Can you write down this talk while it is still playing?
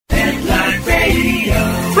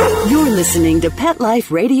You're listening to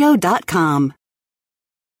PetLifeRadio.com.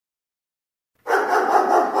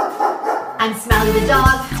 I'm Smiley the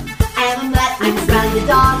dog. I am a mutt. I'm Smiley the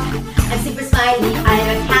dog. I'm super smiley. I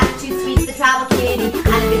have a cat, 2 sweets, the travel kitty. And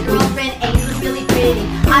a big girlfriend, Angel's really pretty.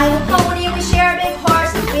 I have a pony and we share a big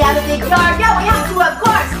horse. We have a big yard, yeah, we have to, of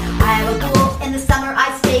course. I have a pool. In the summer I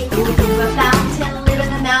stay cool. To a fountain, live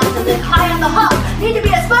in the mountain, live high on the hog. Need to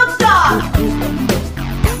be a spokes dog.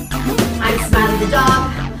 I'm Smiley the dog.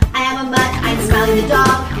 I am a mutt. I'm Smiley the dog.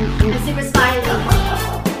 I'm super smiley.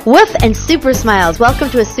 Woof and Super Smiles. Welcome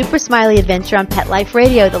to a Super Smiley adventure on Pet Life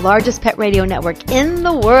Radio, the largest pet radio network in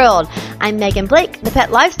the world. I'm Megan Blake, the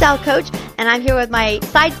pet lifestyle coach, and I'm here with my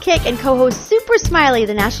sidekick and co-host Super Smiley,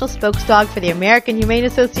 the national spokes dog for the American Humane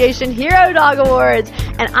Association Hero Dog Awards.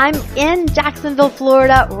 And I'm in Jacksonville,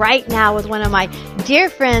 Florida right now with one of my dear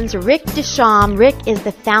friends, Rick Deschamps. Rick is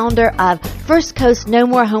the founder of First Coast No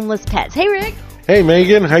More Homeless Pets. Hey, Rick. Hey,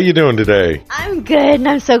 Megan. How you doing today? I'm good, and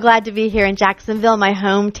I'm so glad to be here in Jacksonville, my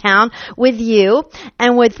hometown, with you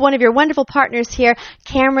and with one of your wonderful partners here,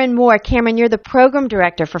 Cameron Moore. Cameron, you're the program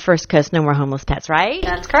director for First Coast No More Homeless Pets, right?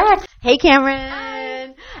 That's correct. Hey,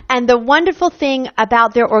 Cameron. And the wonderful thing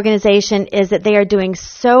about their organization is that they are doing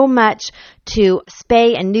so much to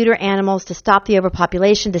spay and neuter animals, to stop the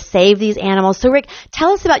overpopulation, to save these animals. So, Rick, tell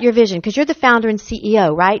us about your vision, because you're the founder and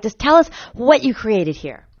CEO, right? Just tell us what you created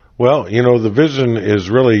here. Well, you know, the vision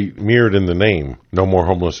is really mirrored in the name, No More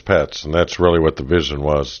Homeless Pets, and that's really what the vision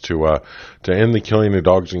was, to end the killing of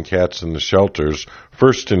dogs and cats in the shelters,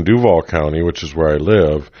 first in Duval County, which is where I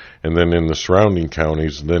live, and then in the surrounding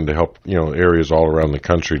counties, and then to help, areas all around the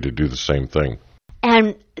country to do the same thing.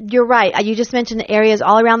 And you're right. You just mentioned the areas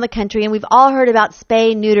all around the country, and we've all heard about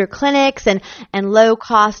spay-neuter clinics and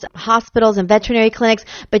low-cost hospitals and veterinary clinics,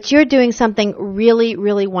 but you're doing something really,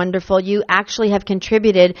 really wonderful. You actually have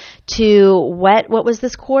contributed to what was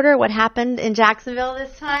this quarter? What happened in Jacksonville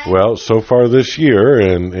this time? Well, so far this year,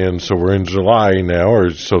 and so we're in July now,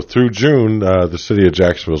 or so through June, the city of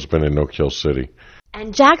Jacksonville's been a no-kill city.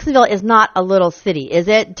 And Jacksonville is not a little city, is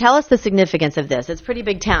it? Tell us the significance of this. It's a pretty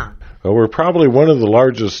big town. Well, we're probably one of the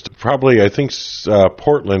largest, I think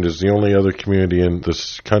Portland is the only other community in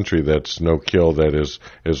this country that's no-kill that is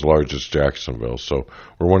as large as Jacksonville. So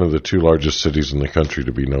we're one of the 2 largest cities in the country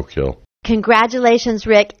to be no-kill. Congratulations,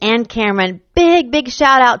 Rick and Cameron. Big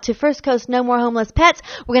shout out to First Coast No More Homeless Pets.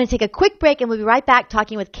 We're going to take a quick break and we'll be right back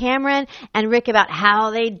talking with Cameron and Rick about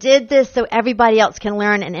how they did this so everybody else can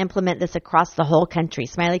learn and implement this across the whole country.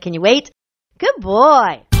 Smiley, can you wait? Good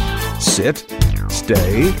boy. Sit,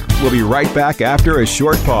 stay. We'll be right back after a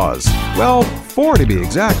short pause. Well, 4 to be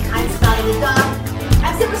exact. I'm Smiley the dog.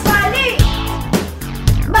 I'm Super Smiley.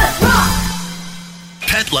 Must rock.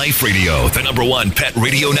 Pet Life Radio, the #1 pet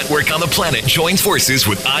radio network on the planet, joins forces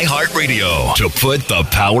with iHeartRadio to put the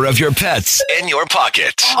power of your pets in your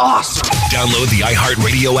pocket. Awesome! Download the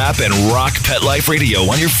iHeartRadio app and rock Pet Life Radio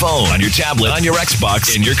on your phone, on your tablet, on your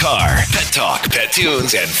Xbox, in your car. Pet talk, pet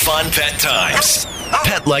tunes, and fun pet times.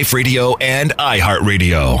 Pet Life Radio and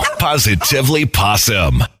iHeartRadio. Positively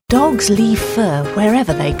Possum. Dogs leave fur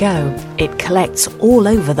wherever they go. It collects all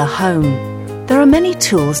over the home. There are many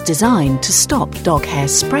tools designed to stop dog hair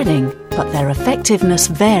spreading, but their effectiveness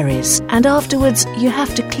varies, and afterwards you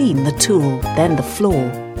have to clean the tool, then the floor.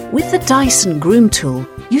 With the Dyson Groom Tool,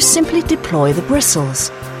 you simply deploy the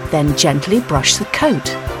bristles, then gently brush the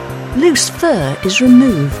coat. Loose fur is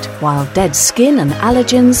removed, while dead skin and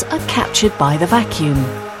allergens are captured by the vacuum.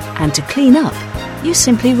 And to clean up, you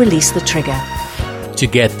simply release the trigger. To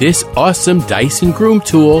get this awesome Dyson Groom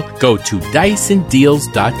Tool, go to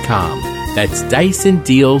DysonDeals.com. That's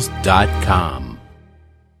DysonDeals.com.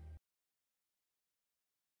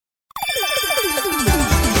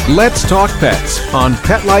 Let's talk pets on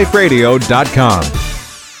PetLifeRadio.com.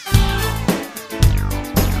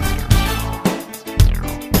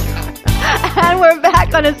 And we're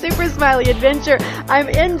back on a Super Smiley adventure. I'm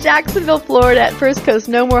in Jacksonville, Florida at First Coast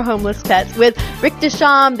No More Homeless Pets with Rick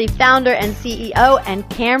Deschamps, the founder and CEO, and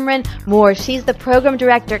Cameron Moore. She's the program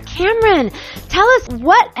director. Cameron, tell us,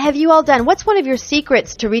 what have you all done? What's one of your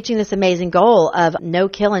secrets to reaching this amazing goal of no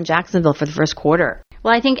kill in Jacksonville for the first quarter?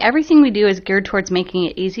 Well, I think everything we do is geared towards making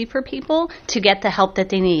it easy for people to get the help that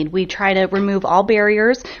they need. We try to remove all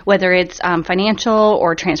barriers, whether it's financial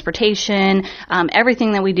or transportation.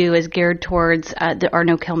 Everything that we do is geared towards our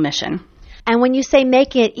no-kill mission. And when you say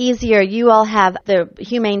making it easier, you all have the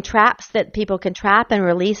humane traps that people can trap and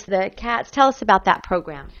release the cats. Tell us about that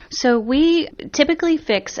program. So we typically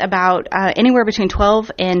fix about anywhere between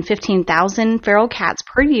 12 and 15,000 feral cats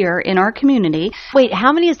per year in our community. Wait,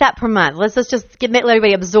 how many is that per month? Let's just let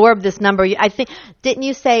everybody absorb this number. I think, didn't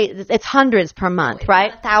you say it's hundreds per month,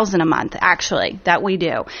 right? 1,000 a month, actually, that we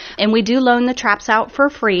do. And we do loan the traps out for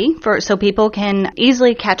free so people can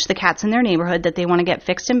easily catch the cats in their neighborhood that they want to get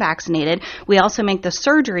fixed and vaccinated. We also make the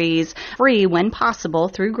surgeries free when possible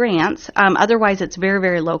through grants. Otherwise, it's very,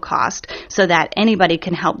 very low cost so that anybody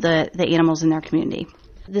can help the animals in their community.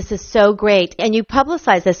 This is so great. And you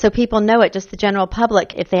publicize this so people know it, just the general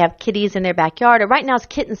public, if they have kitties in their backyard. Or right now it's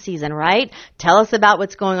kitten season, right? Tell us about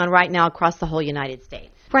what's going on right now across the whole United States.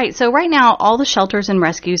 Right. So right now, all the shelters and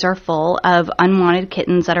rescues are full of unwanted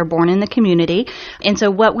kittens that are born in the community. And so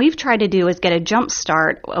what we've tried to do is get a jump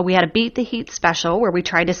start. We had a Beat the Heat special where we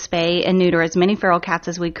tried to spay and neuter as many feral cats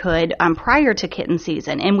as we could prior to kitten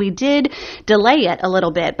season. And we did delay it a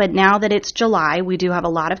little bit. But now that it's July, we do have a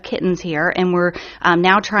lot of kittens here. And we're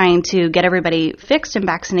now trying to get everybody fixed and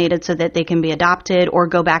vaccinated so that they can be adopted or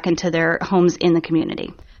go back into their homes in the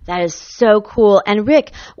community. That is so cool. And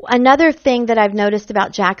Rick, another thing that I've noticed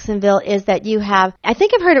about Jacksonville is that you have, I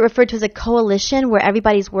think I've heard it referred to as a coalition where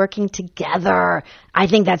everybody's working together. I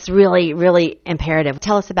think that's really, really imperative.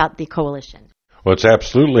 Tell us about the coalition. Well, it's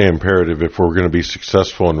absolutely imperative if we're going to be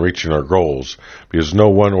successful in reaching our goals, because no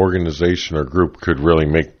one organization or group could really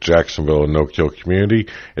make Jacksonville a no-kill community.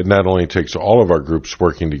 It not only takes all of our groups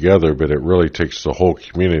working together, but it really takes the whole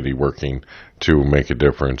community working to make a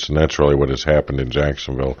difference, and that's really what has happened in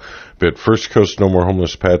Jacksonville. But First Coast No More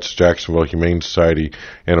Homeless Pets, Jacksonville Humane Society,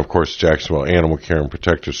 and of course Jacksonville Animal Care and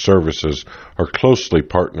Protective Services are closely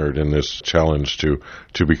partnered in this challenge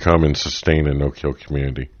to become and sustain a no-kill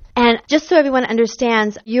community. And just so everyone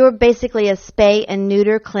understands, you're basically a spay and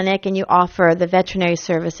neuter clinic, and you offer the veterinary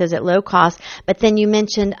services at low cost. But then you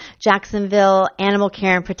mentioned Jacksonville Animal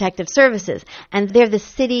Care and Protective Services, and they're the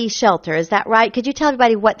city shelter. Is that right? Could you tell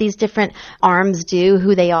everybody what these different arms do,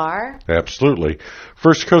 who they are? Absolutely.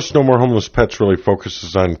 First Coast No More Homeless Pets really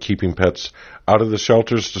focuses on keeping pets out of the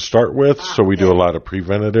shelters to start with, so we do a lot of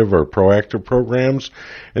preventative or proactive programs,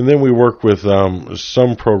 and then we work with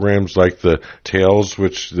some programs like the TAILS,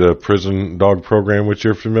 which the prison dog program, which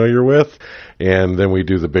you're familiar with, and then we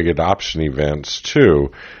do the big adoption events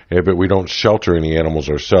too, but we don't shelter any animals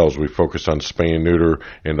ourselves. We focus on spay and neuter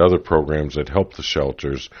and other programs that help the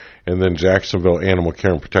shelters. And then Jacksonville Animal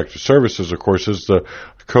Care and Protective Services, of course, is the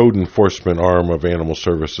code enforcement arm of animal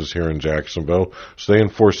services here in Jacksonville. So they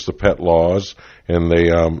enforce the pet laws, and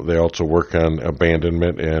they also work on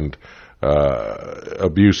abandonment and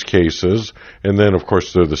abuse cases. And then, of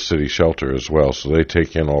course, they're the city shelter as well, so they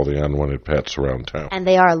take in all the unwanted pets around town. And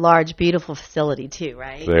they are a large, beautiful facility too,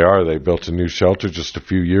 right? They are. They built a new shelter just a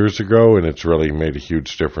few years ago, and it's really made a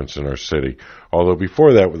huge difference in our city. Although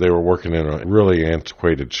before that, they were working in a really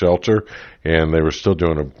antiquated shelter, and they were still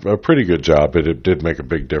doing a pretty good job, but it did make a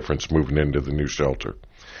big difference moving into the new shelter.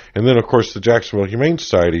 And then, of course, the Jacksonville Humane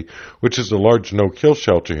Society, which is a large no-kill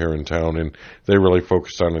shelter here in town, and they really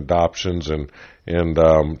focus on adoptions and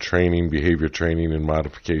training, behavior training and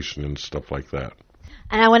modification and stuff like that.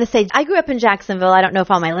 And I want to say, I grew up in Jacksonville. I don't know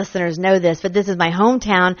if all my listeners know this, but this is my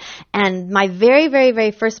hometown. And my very, very,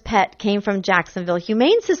 very first pet came from Jacksonville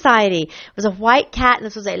Humane Society. It was a white cat, and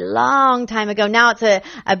this was a long time ago. Now it's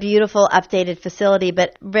a beautiful, updated facility.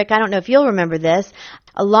 But, Rick, I don't know if you'll remember this.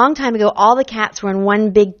 A long time ago, all the cats were in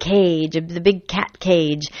one big cage, the big cat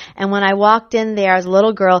cage. And when I walked in there as a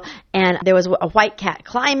little girl, and there was a white cat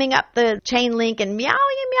climbing up the chain link and meowing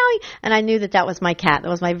and meowing, and I knew that was my cat. That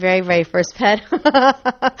was my very, very first pet.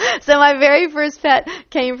 So my very first pet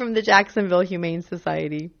came from the Jacksonville Humane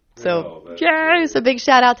Society. So, yes, a big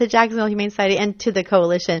shout out to Jacksonville Humane Society and to the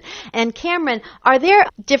coalition. And Cameron, are there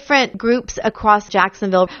different groups across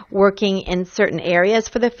Jacksonville working in certain areas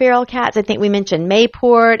for the feral cats? I think we mentioned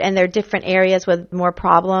Mayport, and there are different areas with more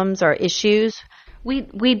problems or issues.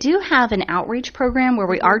 We do have an outreach program where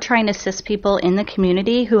we are trying to assist people in the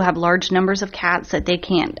community who have large numbers of cats that they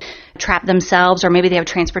can't trap themselves, or maybe they have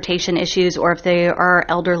transportation issues, or if they are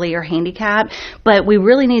elderly or handicapped. But we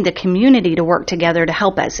really need the community to work together to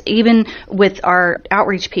help us. Even with our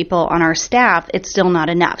outreach people on our staff, it's still not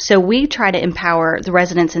enough. So we try to empower the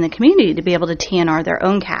residents in the community to be able to TNR their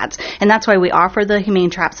own cats. And that's why we offer the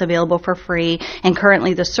humane traps available for free, and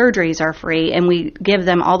currently the surgeries are free, and we give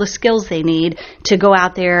them all the skills they need to go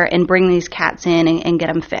out there and bring these cats in and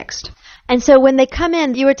get them fixed. And so when they come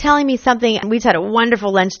in, you were telling me something, and we just had a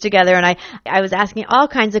wonderful lunch together, and I was asking all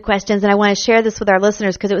kinds of questions, and I want to share this with our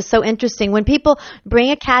listeners because it was so interesting. When people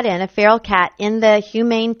bring a cat in, a feral cat, in the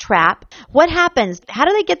humane trap, what happens? How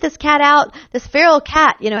do they get this cat out, this feral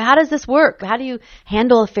cat? How does this work? How do you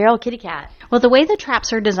handle a feral kitty cat? Well, the way the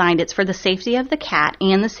traps are designed, it's for the safety of the cat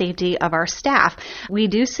and the safety of our staff. We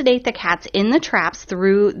do sedate the cats in the traps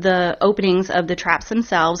through the openings of the traps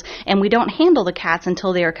themselves, and we don't handle the cats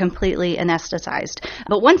until they are completely anesthetized.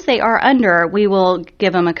 But once they are under, we will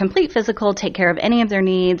give them a complete physical, take care of any of their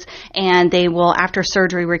needs, and they will, after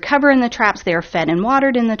surgery, recover in the traps. They are fed and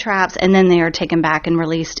watered in the traps, and then they are taken back and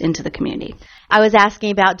released into the community. I was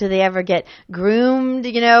asking about, do they ever get groomed,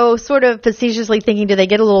 sort of facetiously thinking, do they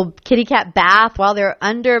get a little kitty cat bath while they're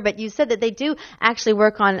under? But you said that they do actually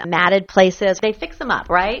work on matted places. They fix them up,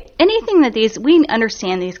 right? Anything that we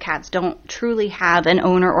understand these cats don't truly have an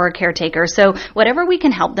owner or a caretaker. So whatever we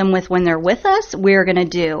can help them with when they're with us, we're going to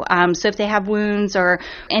do. So if they have wounds or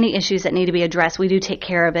any issues that need to be addressed, we do take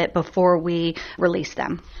care of it before we release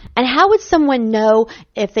them. And how would someone know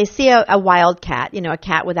if they see a wild cat, a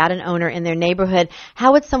cat without an owner in their neighborhood?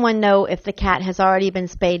 How would someone know if the cat has already been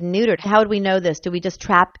spayed and neutered? How would we know this? Do we just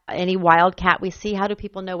trap any wild cat we see? How do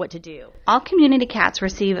people know what to do? All community cats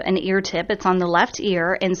receive an ear tip. It's on the left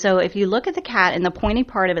ear. And so if you look at the cat and the pointy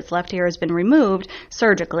part of its left ear has been removed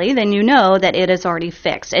surgically, then you know that it is already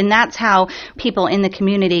fixed. And that's how people in the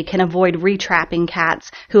community can avoid retrapping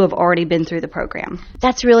cats who have already been through the program.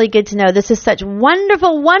 That's really good to know. This is such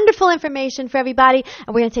wonderful, wonderful information for everybody.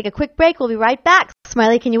 And we're going to take a quick break. We'll be right back.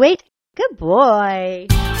 Smiley, can you wait? Good boy.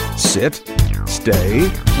 Sit,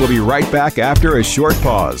 stay. We'll be right back after a short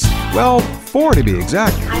pause. Well, 4 to be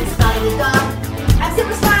exact. I'm Smiley the dog. I'm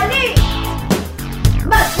Super Smiley.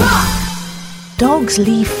 Let's rock! Dogs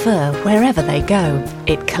leave fur wherever they go.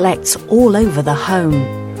 It collects all over the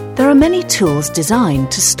home. There are many tools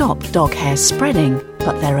designed to stop dog hair spreading,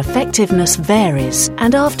 but their effectiveness varies,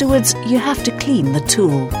 and afterwards you have to clean the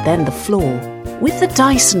tool, then the floor. With the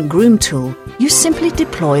Dyson Groom Tool, you simply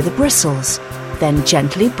deploy the bristles, then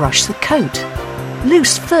gently brush the coat.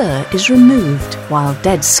 Loose fur is removed, while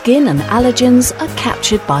dead skin and allergens are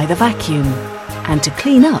captured by the vacuum. And to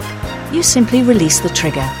clean up, you simply release the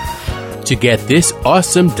trigger. To get this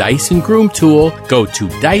awesome Dyson Groom Tool, go to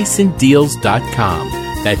DysonDeals.com.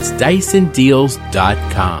 That's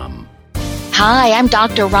DysonDeals.com. Hi, I'm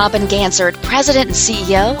Dr. Robin Gansert, President and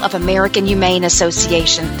CEO of American Humane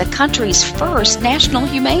Association, the country's first national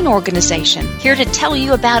humane organization. Here to tell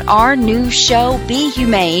you about our new show, Be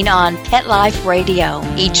Humane, on Pet Life Radio.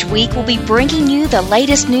 Each week we'll be bringing you the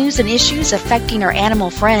latest news and issues affecting our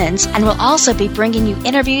animal friends, and we'll also be bringing you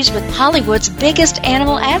interviews with Hollywood's biggest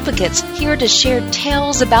animal advocates, here to share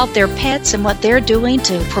tales about their pets and what they're doing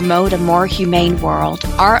to promote a more humane world.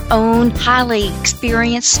 Our own highly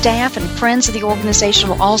experienced staff and friends of the organization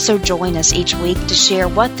will also join us each week to share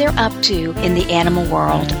what they're up to in the animal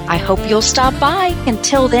world. I hope you'll stop by.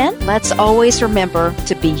 Until then, let's always remember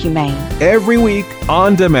to be humane. Every week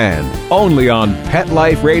on demand, only on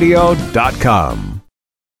PetLifeRadio.com.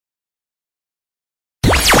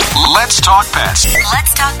 Let's talk pets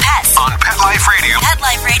Let's talk pets on Pet Life Radio. Pet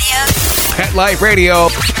Life Radio.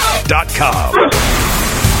 PetLifeRadio.com.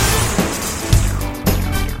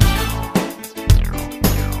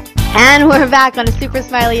 And we're back on a Super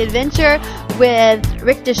Smiley adventure with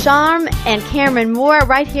Rick Deschamps and Cameron Moore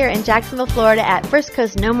right here in Jacksonville, Florida at First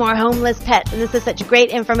Coast No More Homeless Pets. And this is such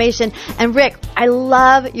great information. And Rick, I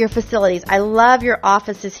love your facilities. I love your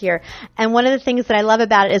offices here. And one of the things that I love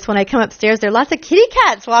about it is when I come upstairs, there are lots of kitty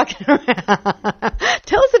cats walking around.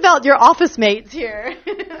 Tell us about your office mates here.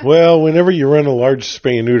 Well, whenever you run a large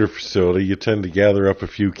spay and neuter facility, you tend to gather up a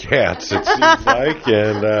few cats, it seems like.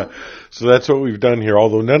 And so that's what we've done here,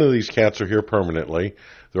 although none of these cats are here permanently.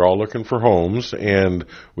 They're all looking for homes, and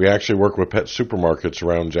we actually work with pet supermarkets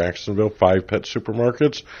around Jacksonville, 5 pet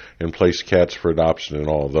supermarkets, and place cats for adoption in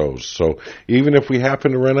all of those. So even if we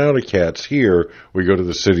happen to run out of cats here, we go to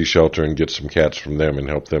the city shelter and get some cats from them and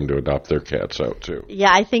help them to adopt their cats out too.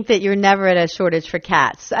 Yeah, I think that you're never at a shortage for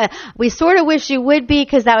cats. We sort of wish you would be,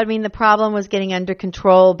 because that would mean the problem was getting under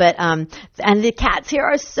control. But and the cats here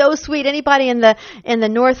are so sweet. Anybody in the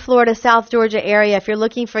North Florida, South Georgia area, if you're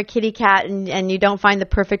looking for a kitty cat and you don't find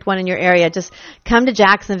the perfect one in your area, just come to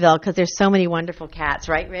Jacksonville, because there's so many wonderful cats,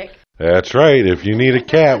 right, Rick? That's right. If you need a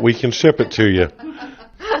cat, we can ship it to you.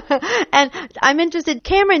 And I'm interested,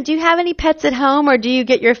 Cameron, do you have any pets at home, or do you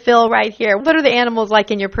get your fill right here? What are the animals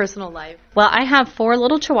like in your personal life? Well, I have 4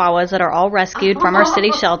 little Chihuahuas that are all rescued from our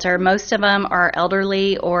city shelter. Most of them are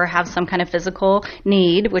elderly or have some kind of physical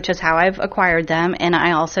need, which is how I've acquired them. And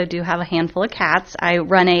I also do have a handful of cats. I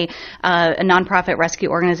run a nonprofit rescue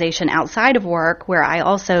organization outside of work where I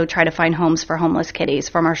also try to find homes for homeless kitties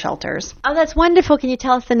from our shelters. Oh, that's wonderful. Can you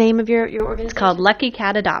tell us the name of your organization? It's called Lucky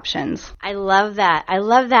Cat Adoptions. I love that. I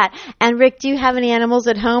love that. And Rick, do you have any animals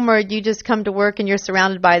at home, or do you just come to work and you're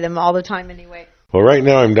surrounded by them all the time anyway? Well, right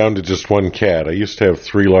now I'm down to just one cat. I used to have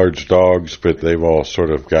 3 large dogs, but they've all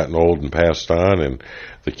sort of gotten old and passed on, and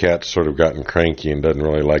the cat's sort of gotten cranky and doesn't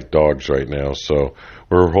really like dogs right now, so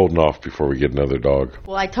we're holding off before we get another dog.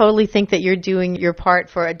 Well, I totally think that you're doing your part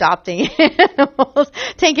for adopting animals,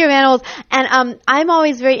 taking care of animals. And I'm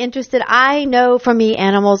always very interested. I know for me,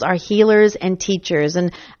 animals are healers and teachers,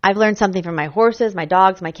 and I've learned something from my horses, my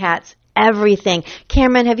dogs, my cats, everything.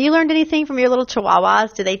 Cameron, have you learned anything from your little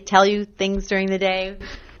Chihuahuas? Do they tell you things during the day?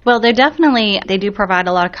 Well, they do provide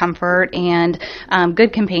a lot of comfort and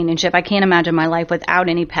good companionship. I can't imagine my life without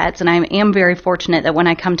any pets, and I am very fortunate that when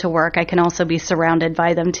I come to work, I can also be surrounded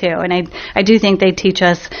by them too. And I do think they teach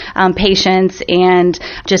us patience and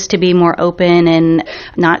just to be more open and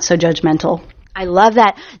not so judgmental. I love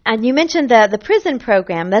that. And you mentioned the prison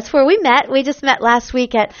program. That's where we met. We just met last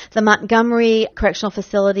week at the Montgomery Correctional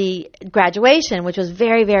Facility graduation, which was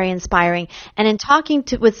very, very inspiring. And in talking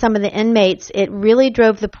with some of the inmates, it really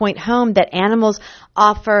drove the point home that animals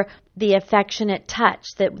offer the affectionate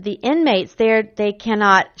touch, that the inmates there, they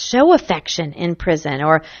cannot show affection in prison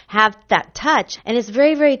or have that touch. And it's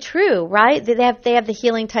very, very true, right? They have the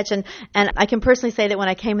healing touch. And I can personally say that when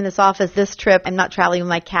I came in this office this trip, I'm not traveling with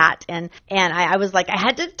my cat. And I was like, I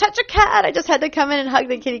had to touch a cat. I just had to come in and hug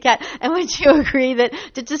the kitty cat. And would you agree that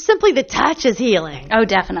just simply the touch is healing? Oh,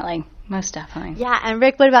 definitely. Most definitely. Yeah, and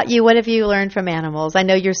Rick, what about you? What have you learned from animals? I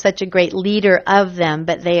know you're such a great leader of them,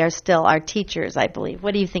 but they are still our teachers, I believe.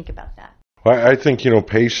 What do you think about that? Well, I think,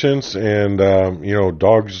 patience and,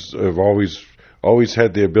 dogs have always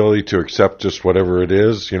had the ability to accept just whatever it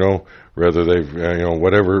is, whether they've,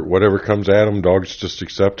 whatever comes at them, dogs just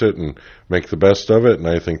accept it and make the best of it. And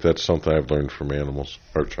I think that's something I've learned from animals,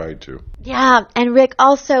 or tried to. Yeah, and Rick,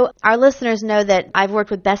 also, our listeners know that I've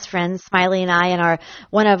worked with Best Friends, Smiley and I, and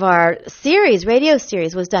one of our radio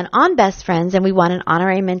series was done on Best Friends, and we won an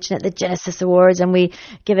honorary mention at the Genesis Awards, and we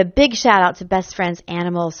give a big shout out to Best Friends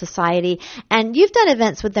Animal Society. And you've done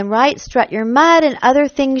events with them, right? Strut Your Mud and other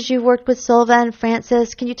things you've worked with Silva and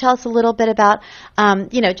Francis. Can you tell us a little bit about,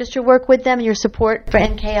 just your work with them and your support for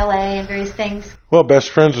NKLA and various things? Well, Best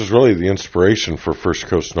Friends was really the inspiration for First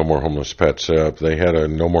Coast No More Homeless Pets. They had a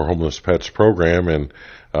No More Homeless Pets program, and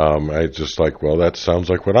I just that sounds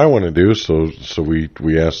like what I want to do. So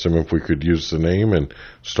we asked them if we could use the name and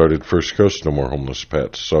started First Coast No More Homeless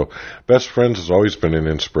Pets. So Best Friends has always been an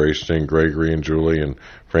inspiration, and Gregory and Julie and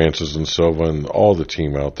Francis and Silva and all the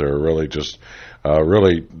team out there are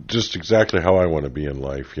really just exactly how I want to be in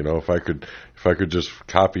life. If I could just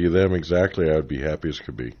copy them exactly, I'd be happy as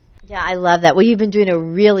could be. Yeah, I love that. Well, you've been doing a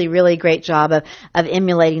really, really great job of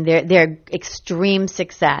emulating their extreme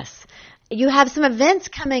success. You have some events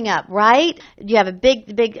coming up, right? You have a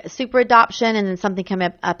big super adoption and then something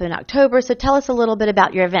coming up in October. So tell us a little bit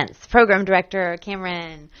about your events. Program Director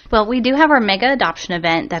Cameron. Well, we do have our mega adoption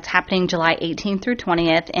event that's happening July 18th through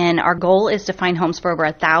 20th. And our goal is to find homes for over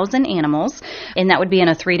 1,000 animals. And that would be in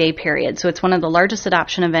a 3-day period. So it's one of the largest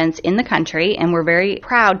adoption events in the country. And we're very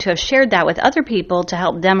proud to have shared that with other people to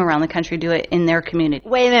help them around the country do it in their community.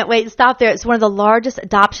 Wait a minute. Stop there. It's one of the largest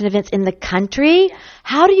adoption events in the country.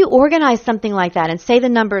 How do you organize something like that? And say the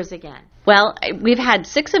numbers again. Well, we've had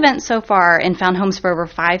 6 events so far and found homes for over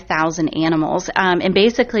 5,000 animals. And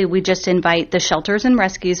basically, we just invite the shelters and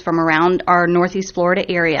rescues from around our Northeast Florida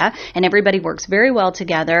area, and everybody works very well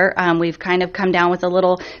together. We've kind of come down with a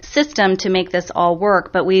little system to make this all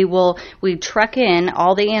work, but we truck in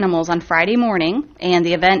all the animals on Friday morning, and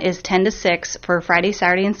the event is 10 to 6 for Friday,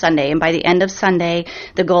 Saturday, and Sunday. And by the end of Sunday,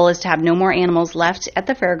 the goal is to have no more animals left at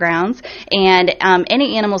the fairgrounds, and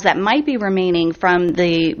any animals that might be remaining from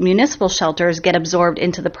the municipal shelters get absorbed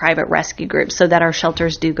into the private rescue groups so that our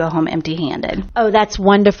shelters do go home empty-handed. Oh, that's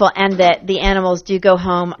wonderful. And that the animals do go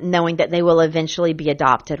home knowing that they will eventually be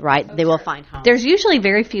adopted, right? They will find home. There's usually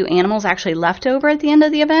very few animals actually left over at the end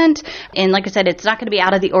of the event. And like I said, it's not going to be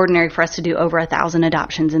out of the ordinary for us to do over 1,000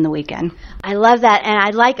 adoptions in the weekend. I love that. And I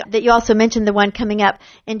like that you also mentioned the one coming up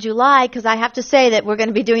in July, because I have to say that we're going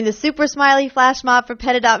to be doing the Super Smiley Flash Mob for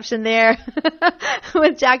pet adoption there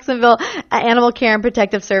with Jacksonville Animal Care and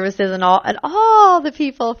Protective Services and and all the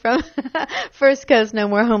people from First Coast No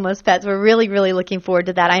More Homeless Pets. We're really, really looking forward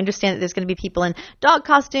to that. I understand that there's going to be people in dog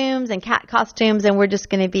costumes and cat costumes, and we're just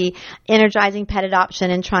going to be energizing pet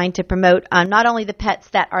adoption and trying to promote not only the pets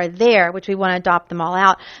that are there, which we want to adopt them all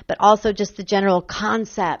out, but also just the general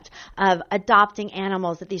concept of adopting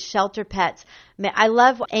animals, that these shelter pets. I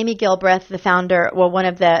love Amy Gilbreth, the founder, one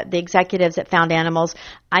of the executives at Found Animals.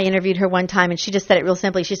 I interviewed her one time, and she just said it real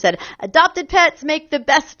simply. She said, adopted pets make the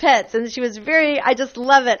best pets. And she was I just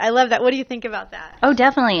love it. I love that. What do you think about that? Oh,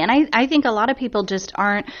 definitely. And I think a lot of people just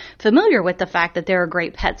aren't familiar with the fact that there are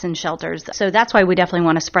great pets in shelters. So that's why we definitely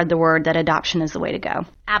want to spread the word that adoption is the way to go.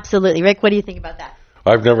 Absolutely. Rick, what do you think about that?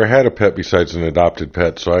 I've never had a pet besides an adopted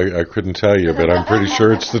pet, so I couldn't tell you, but I'm pretty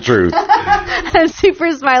sure it's the truth. Super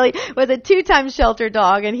Smiley was a 2-time shelter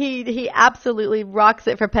dog, and he absolutely rocks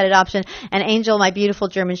it for pet adoption. And Angel, my beautiful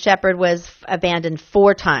German Shepherd, was abandoned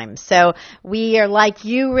 4 times. So we are like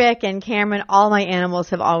you, Rick and Cameron. All my animals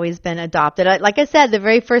have always been adopted. Like I said, the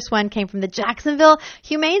very first one came from the Jacksonville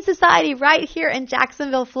Humane Society right here in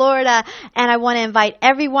Jacksonville, Florida. And I want to invite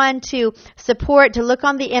everyone to look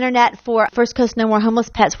on the internet for First Coast No More Homeless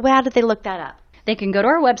Pets. How did they look that up? They can go to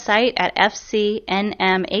our website at fcnmhp.org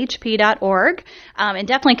and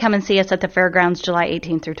definitely come and see us at the fairgrounds July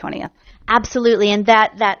 18th through 20th. Absolutely, and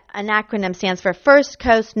that an acronym stands for First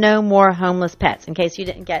Coast No More Homeless Pets, in case you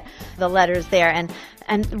didn't get the letters there.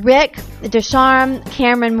 And Rick, Descharme,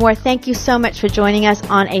 Cameron Moore, thank you so much for joining us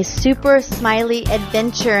on a Super Smiley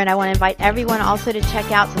adventure. And I want to invite everyone also to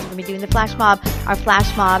check out, since we're going to be doing the flash mob, our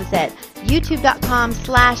flash mobs at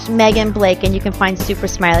youtube.com/Megan Blake, and you can find Super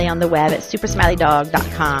Smiley on the web at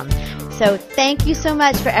supersmileydog.com. So thank you so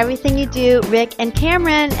much for everything you do, Rick and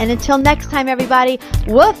Cameron. And until next time, everybody,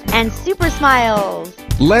 woof and super smiles.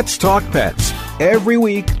 Let's Talk Pets, every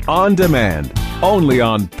week on demand, only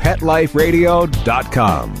on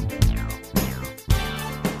PetLifeRadio.com.